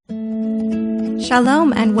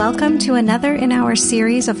Shalom and welcome to another in our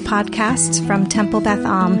series of podcasts from Temple Beth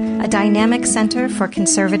Am, a dynamic center for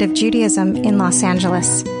conservative Judaism in Los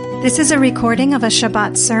Angeles. This is a recording of a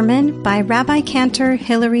Shabbat sermon by Rabbi Cantor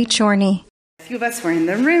Hillary Chorny. A few of us were in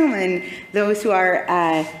the room, and those who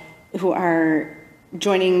are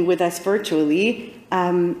joining with us virtually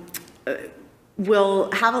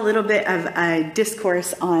will have a little bit of a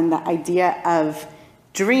discourse on the idea of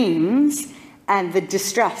dreams and the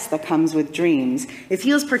distress that comes with dreams. It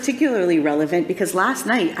feels particularly relevant because last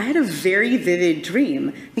night I had a very vivid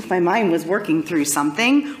dream. I think my mind was working through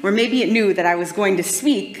something, or maybe it knew that I was going to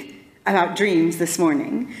speak about dreams this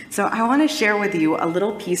morning. So I want to share with you a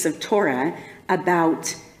little piece of Torah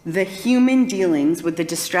about the human dealings with the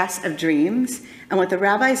distress of dreams and what the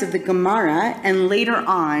rabbis of the Gemara and later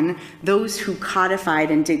on those who codified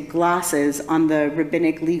and did glosses on the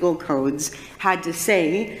rabbinic legal codes had to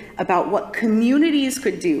say about what communities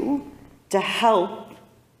could do to help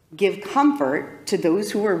give comfort to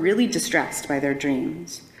those who were really distressed by their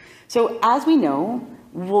dreams. So as we know,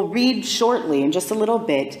 we'll read shortly in just a little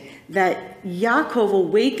bit that Yaakov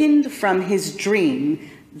awakened from his dream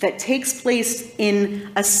that takes place in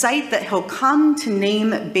a site that he'll come to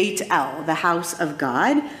name Beit El, the house of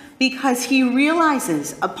God, because he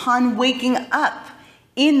realizes upon waking up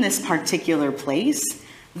in this particular place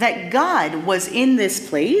that God was in this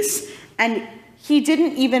place, and he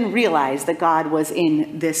didn't even realize that God was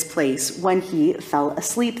in this place when he fell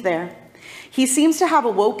asleep there. He seems to have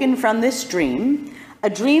awoken from this dream, a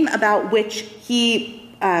dream about which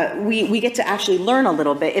we get to actually learn a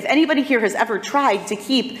little bit. If anybody here has ever tried to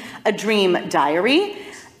keep a dream diary,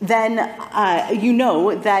 then you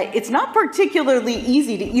know that it's not particularly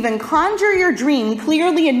easy to even conjure your dream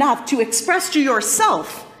clearly enough to express to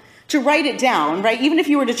yourself, to write it down, right? Even if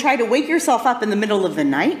you were to try to wake yourself up in the middle of the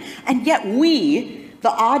night, and yet we,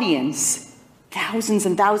 the audience, thousands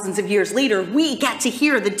and thousands of years later, we get to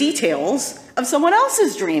hear the details of someone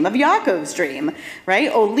else's dream, of Yaakov's dream,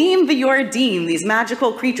 right? Olim v'yordim, these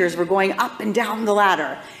magical creatures were going up and down the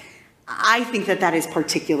ladder. I think that that is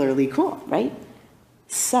particularly cool, right?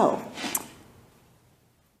 So,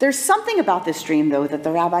 there's something about this dream, though, that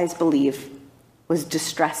the rabbis believe was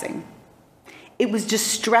distressing. It was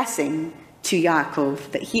distressing to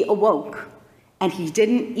Yaakov that he awoke and he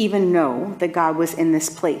didn't even know that God was in this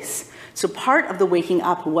place. So part of the waking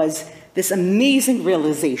up was this amazing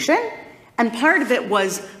realization, and part of it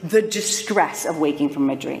was the distress of waking from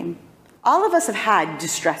a dream. All of us have had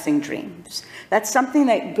distressing dreams. That's something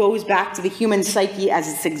that goes back to the human psyche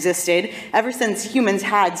as it's existed. Ever since humans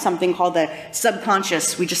had something called the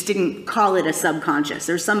subconscious, we just didn't call it a subconscious.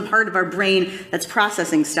 There's some part of our brain that's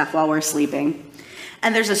processing stuff while we're sleeping.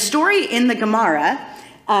 And there's a story in the Gemara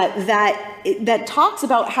that talks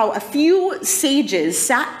about how a few sages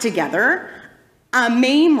sat together,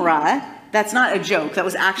 Mamre, that's not a joke, that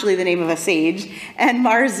was actually the name of a sage, and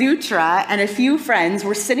Mar Zutra and a few friends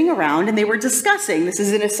were sitting around and they were discussing, this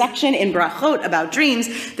is in a section in Brachot about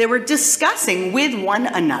dreams, they were discussing with one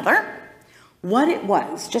another what it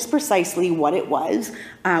was, just precisely what it was,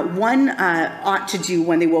 one ought to do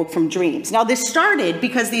when they woke from dreams. Now this started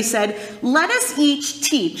because they said, let us each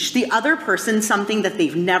teach the other person something that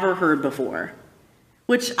they've never heard before.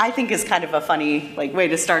 Which I think is kind of a funny way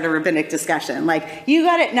to start a rabbinic discussion. You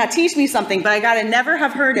got to, now teach me something, but I got to never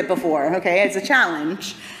have heard it before, okay? It's a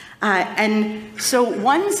challenge. And so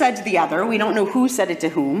one said to the other, we don't know who said it to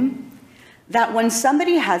whom, that when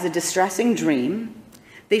somebody has a distressing dream,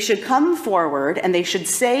 they should come forward and they should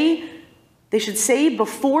say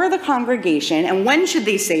before the congregation, and when should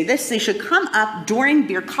they say this? They should come up during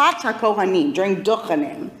Birkat HaKohanim, during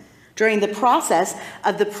Duchanim, during the process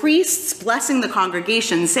of the priests blessing the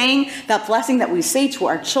congregation, saying that blessing that we say to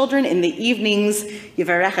our children in the evenings,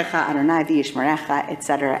 Yivarechecha Adonai v'yishmerecha,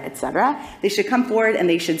 etc., etc. They should come forward and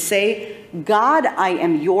they should say, God, I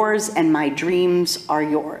am yours and my dreams are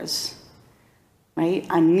yours. Right?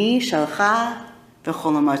 Ani shalcha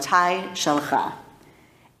v'cholomotai shalcha.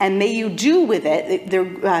 And may you do with it,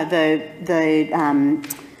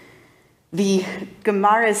 the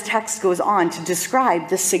Gemara's text goes on to describe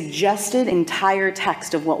the suggested entire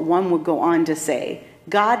text of what one would go on to say.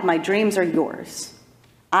 God, my dreams are yours.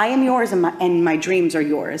 I am yours and my dreams are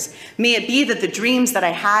yours. May it be that the dreams that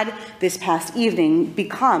I had this past evening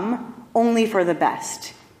become only for the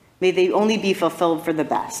best. May they only be fulfilled for the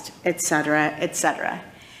best, etc., etc.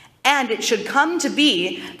 And it should come to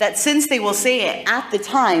be that since they will say it at the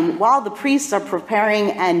time while the priests are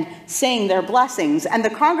preparing and saying their blessings, and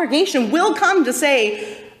the congregation will come to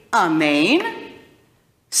say, Amen,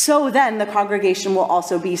 so then the congregation will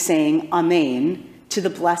also be saying Amen to the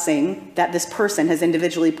blessing that this person has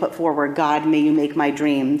individually put forward. God, may you make my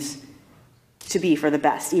dreams to be for the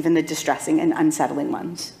best, even the distressing and unsettling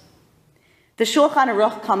ones. The Shulchan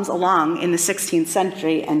Aruch comes along in the 16th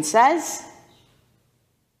century and says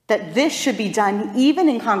that this should be done even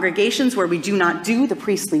in congregations where we do not do the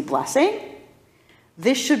priestly blessing.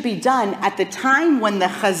 This should be done at the time when the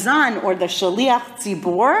Chazan or the Shaliach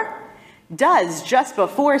Tzibor does, just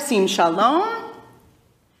before Sim Shalom,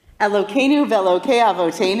 Elokeinu ve'Elokei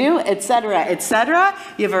Avotenu, etc., etc.,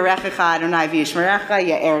 Yivarechecha Adonai v'yishmerecha,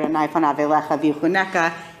 Ya'er Adonai panav elecha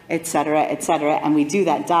v'yichuneka, etc., etc. And we do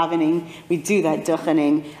that davening, we do that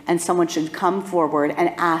duchening, and someone should come forward and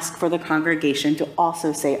ask for the congregation to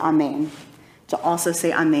also say Amen, to also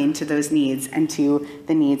say Amen to those needs and to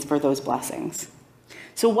the needs for those blessings.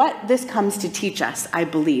 So what this comes to teach us, I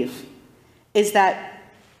believe, is that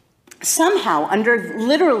somehow under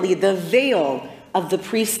literally the veil of the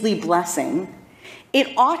priestly blessing, it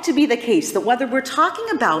ought to be the case that whether we're talking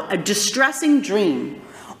about a distressing dream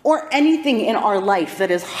or anything in our life that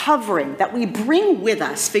is hovering, that we bring with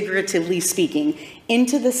us, figuratively speaking,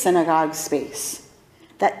 into the synagogue space,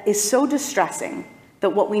 that is so distressing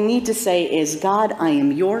that what we need to say is, God, I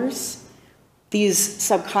am yours. These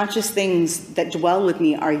subconscious things that dwell with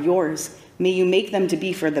me are yours. May you make them to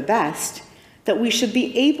be for the best. That we should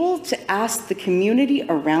be able to ask the community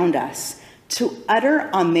around us to utter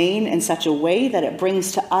Amen in such a way that it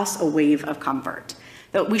brings to us a wave of comfort.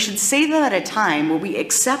 That we should say that at a time where we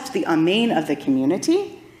accept the Amen of the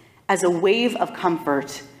community as a wave of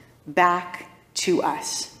comfort back to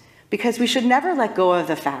us. Because we should never let go of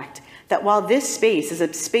the fact that while this space is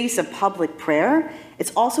a space of public prayer,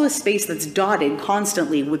 it's also a space that's dotted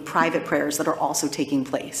constantly with private prayers that are also taking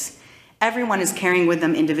place. Everyone is carrying with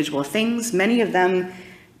them individual things, many of them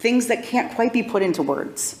things that can't quite be put into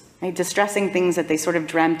words, right? Distressing things that they sort of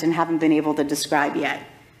dreamt and haven't been able to describe yet.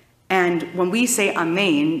 And when we say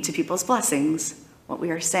Amen to people's blessings, what we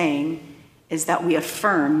are saying is that we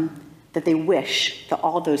affirm that they wish that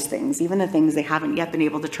all those things, even the things they haven't yet been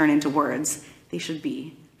able to turn into words, they should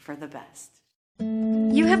be for the best.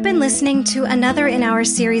 You have been listening to another in our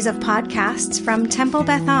series of podcasts from Temple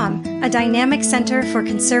Beth Am, a dynamic center for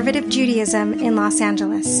conservative Judaism in Los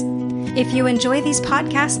Angeles. If you enjoy these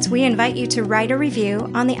podcasts, we invite you to write a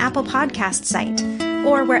review on the Apple Podcast site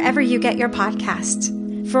or wherever you get your podcasts.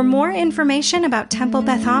 For more information about Temple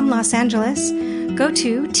Beth Am Los Angeles, go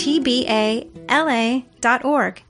to tbala.org.